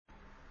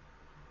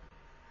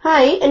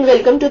Hi and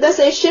welcome to the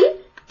session.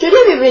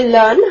 Today we will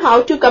learn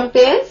how to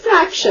compare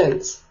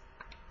fractions.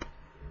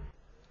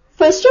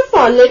 First of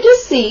all, let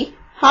us see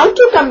how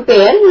to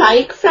compare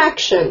like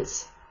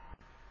fractions.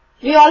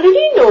 We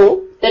already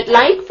know that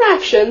like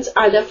fractions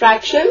are the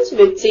fractions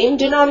with same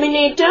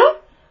denominator.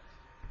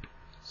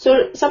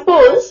 So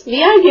suppose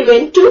we are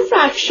given two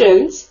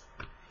fractions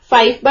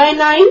 5 by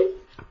 9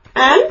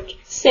 and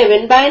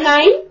 7 by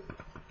 9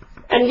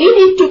 and we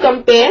need to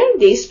compare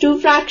these two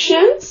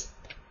fractions.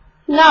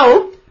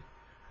 Now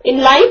in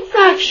like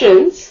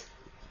fractions,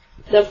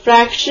 the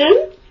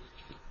fraction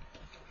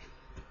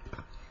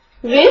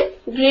with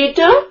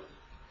greater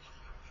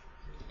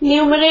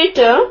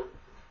numerator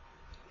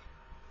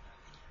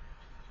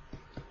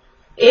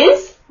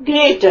is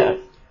greater.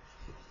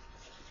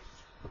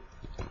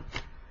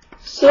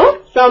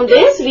 So from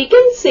this we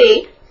can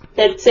say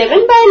that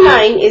 7 by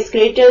 9 is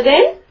greater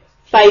than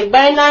 5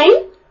 by 9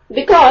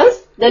 because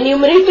the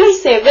numerator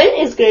 7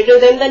 is greater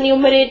than the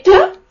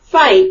numerator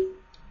 5.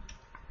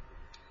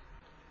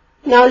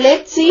 Now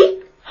let's see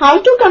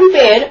how to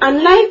compare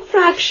unlike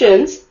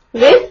fractions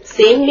with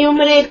same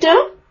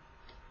numerator.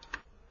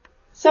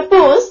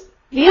 Suppose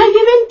we are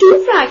given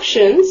two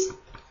fractions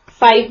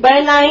 5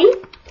 by 9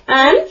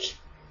 and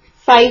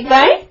 5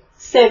 by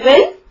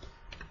 7.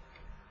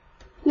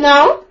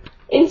 Now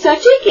in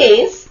such a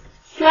case,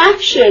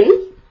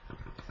 fraction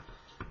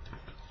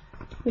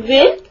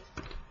with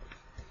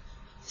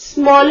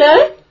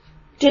smaller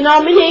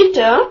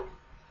denominator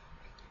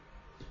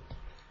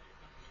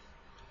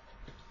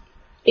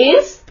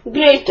is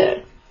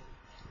greater.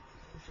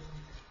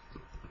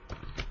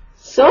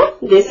 So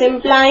this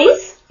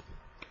implies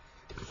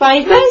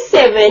 5 by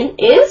 7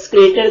 is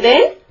greater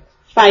than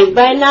 5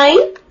 by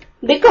 9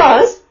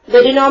 because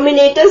the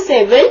denominator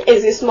 7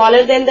 is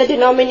smaller than the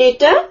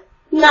denominator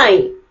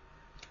 9.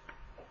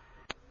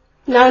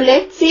 Now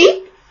let's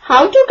see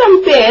how to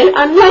compare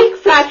unlike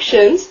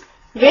fractions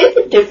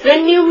with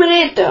different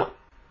numerator.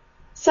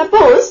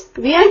 Suppose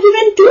we are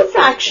given two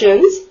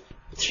fractions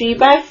 3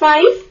 by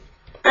 5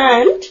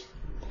 and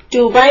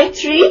 2 by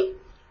 3.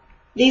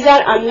 These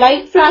are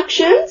unlike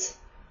fractions.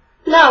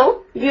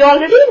 Now we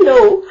already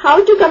know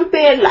how to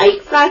compare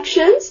like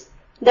fractions,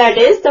 that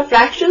is the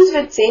fractions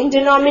with same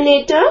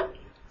denominator.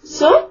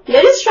 So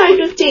let us try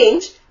to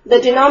change the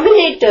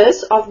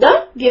denominators of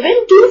the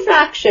given two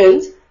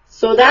fractions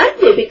so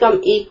that they become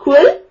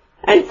equal,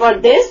 and for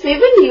this we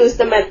will use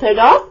the method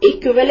of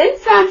equivalent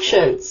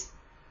fractions.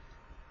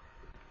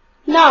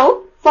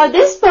 Now for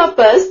this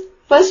purpose,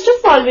 first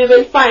of all we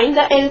will find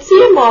the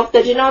LCM of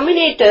the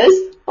denominators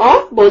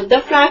of both the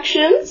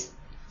fractions.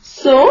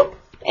 So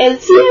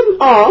LCM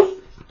of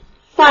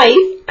 5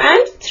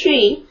 and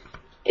 3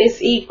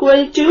 is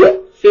equal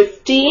to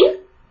 15.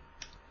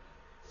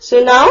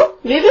 So now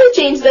we will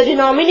change the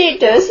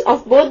denominators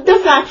of both the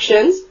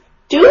fractions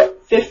to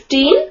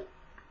 15.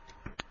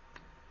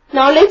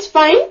 Now let's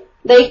find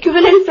the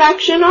equivalent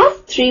fraction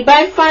of 3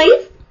 by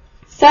 5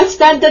 such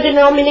that the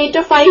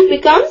denominator 5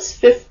 becomes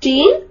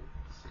 15.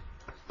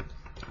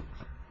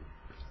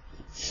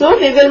 So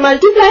we will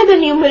multiply the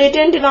numerator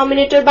and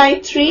denominator by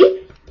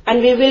 3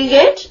 and we will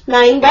get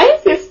 9 by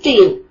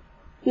 15.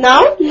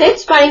 Now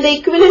let's find the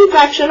equivalent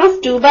fraction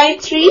of 2 by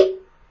 3.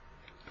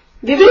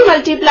 We will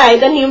multiply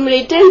the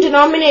numerator and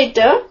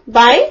denominator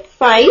by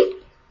 5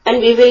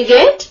 and we will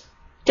get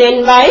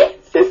 10 by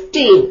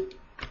 15.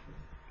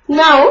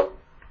 Now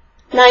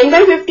 9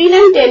 by 15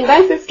 and 10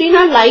 by 15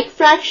 are like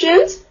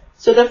fractions.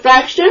 So the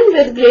fraction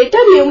with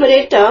greater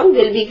numerator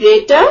will be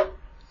greater.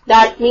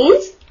 That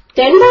means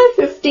 10 by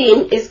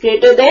 15 is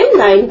greater than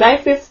 9 by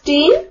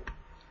 15,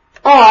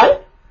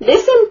 or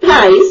this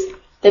implies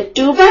that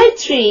 2 by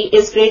 3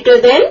 is greater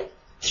than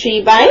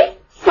 3 by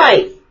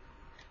 5.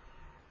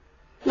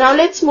 Now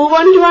let's move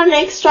on to our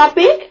next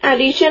topic,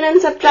 addition and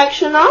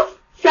subtraction of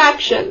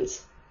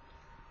fractions.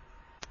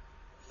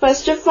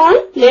 First of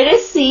all, let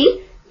us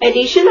see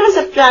addition or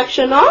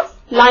subtraction of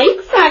like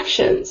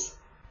fractions.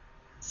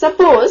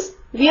 Suppose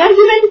we are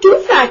given two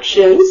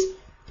fractions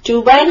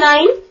 2 by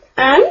 9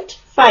 and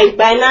 5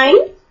 by 9,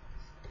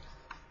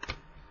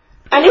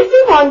 and if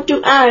we want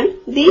to add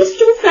these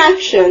two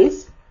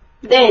fractions,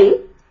 then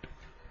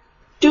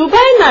 2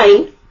 by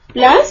 9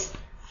 plus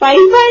 5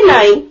 by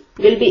 9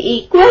 will be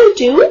equal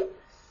to,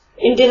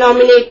 in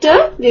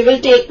denominator we will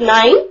take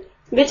 9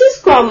 which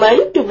is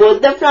common to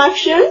both the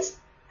fractions,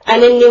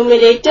 and in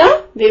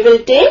numerator we will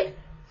take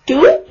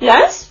 2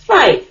 plus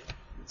 5.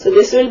 So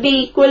this will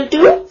be equal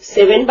to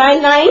 7 by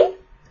 9.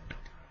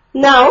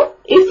 Now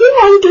if we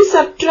want to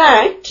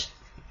subtract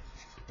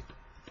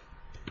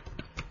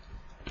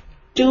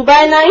 2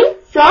 by 9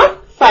 from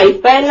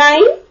 5 by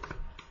 9,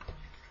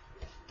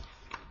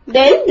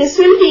 then this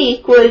will be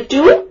equal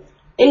to,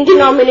 in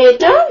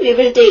denominator we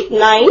will take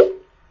 9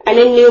 and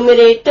in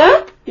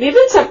numerator we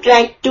will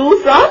subtract 2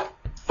 from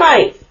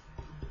 5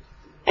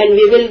 and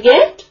we will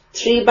get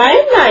 3 by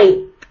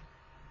 9.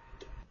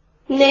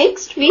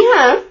 Next we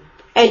have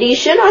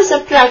addition or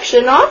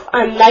subtraction of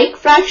unlike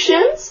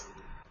fractions.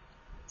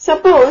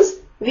 Suppose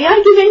we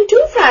are given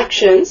two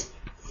fractions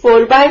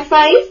 4 by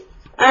 5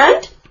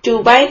 and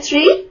 2 by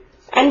 3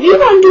 and we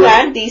want to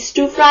add these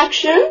two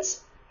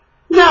fractions.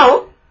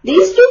 Now,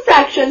 these two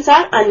fractions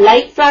are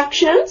unlike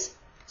fractions.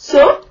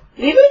 So,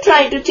 we will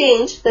try to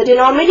change the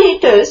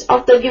denominators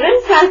of the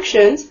given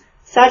fractions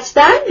such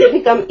that they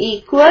become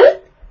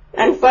equal,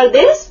 and for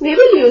this we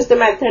will use the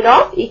method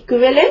of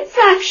equivalent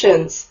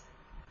fractions.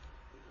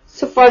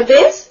 So for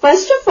this,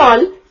 first of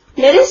all,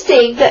 let us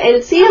take the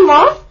LCM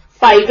of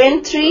 5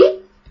 and 3,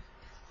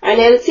 and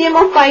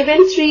LCM of 5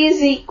 and 3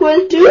 is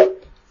equal to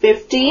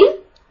 15.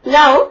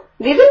 Now,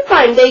 we will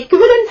find the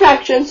equivalent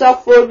fractions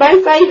of 4 by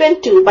 5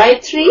 and 2 by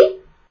 3.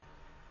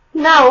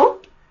 Now,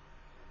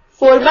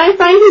 4 by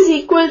 5 is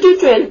equal to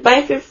 12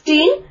 by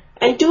 15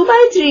 and 2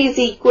 by 3 is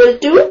equal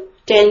to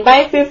 10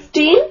 by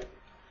 15.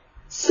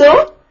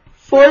 So,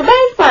 4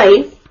 by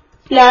 5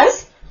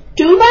 plus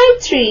 2 by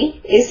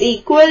 3 is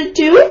equal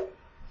to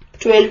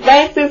 12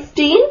 by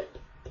 15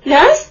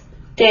 plus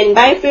 10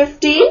 by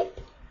 15.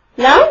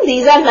 Now,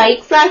 these are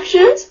like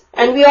fractions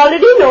and we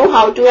already know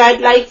how to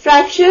add like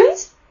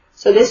fractions.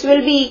 So, this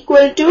will be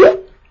equal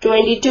to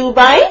 22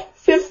 by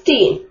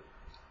 15.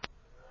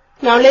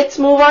 Now, let's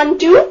move on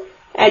to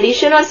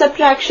addition or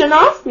subtraction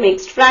of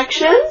mixed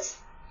fractions.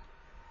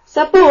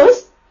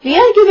 Suppose we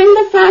are given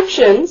the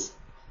fractions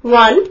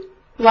 1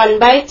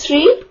 by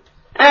 3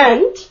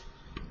 and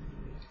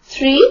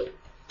 3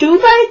 2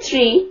 by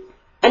 3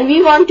 and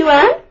we want to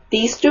add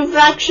these two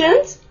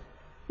fractions.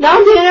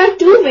 Now there are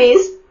two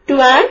ways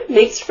to add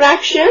mixed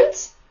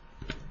fractions.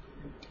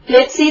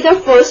 Let's see the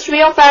first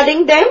way of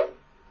adding them.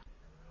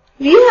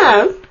 We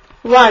have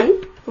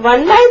 1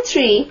 by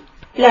 3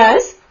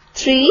 plus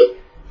 3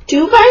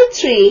 2 by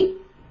 3.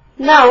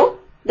 Now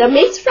the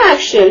mixed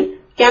fraction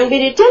can be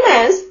written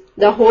as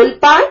the whole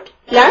part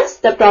plus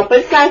the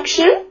proper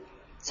fraction.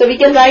 So we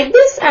can write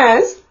this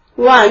as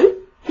 1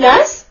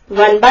 plus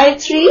 1 by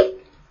 3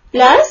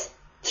 plus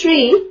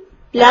 3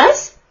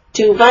 plus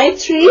 2 by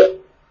 3.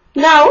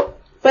 Now,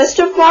 first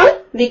of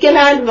all, we can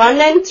add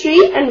 1 and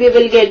 3 and we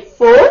will get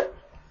 4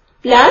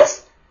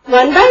 plus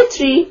 1 by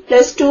 3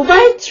 plus 2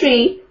 by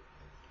 3.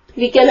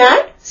 We can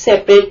add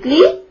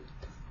separately.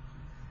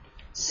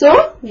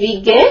 So,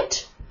 we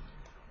get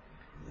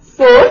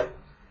 4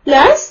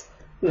 plus,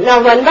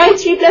 now 1 by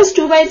 3 plus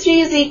 2 by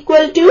 3 is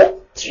equal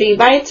to 3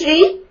 by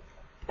 3.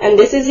 And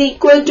this is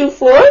equal to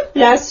 4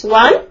 plus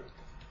 1,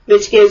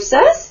 which gives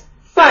us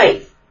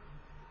 5.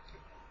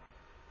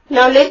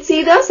 Now let's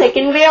see the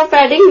second way of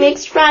adding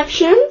mixed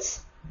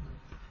fractions.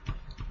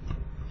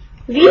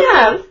 We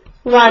have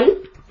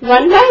 1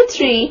 by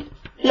 3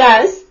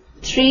 plus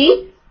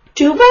 3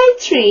 2 by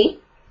 3.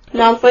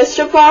 Now first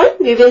of all,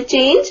 we will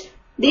change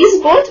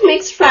these both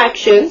mixed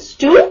fractions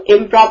to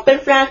improper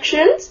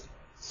fractions.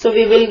 So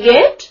we will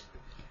get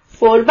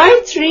 4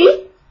 by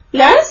 3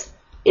 plus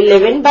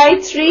 11 by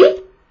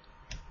 3.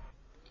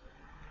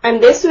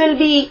 And this will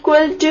be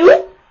equal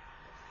to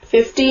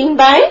 15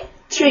 by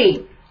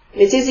 3,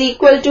 which is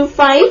equal to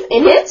 5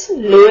 in its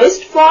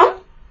lowest form.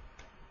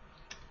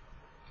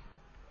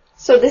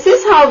 So this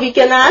is how we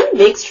can add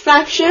mixed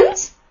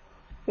fractions.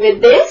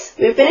 With this,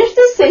 we finish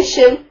this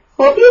session.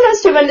 Hope you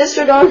must have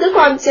understood all the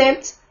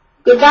concepts.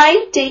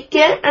 Goodbye, take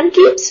care and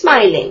keep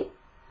smiling.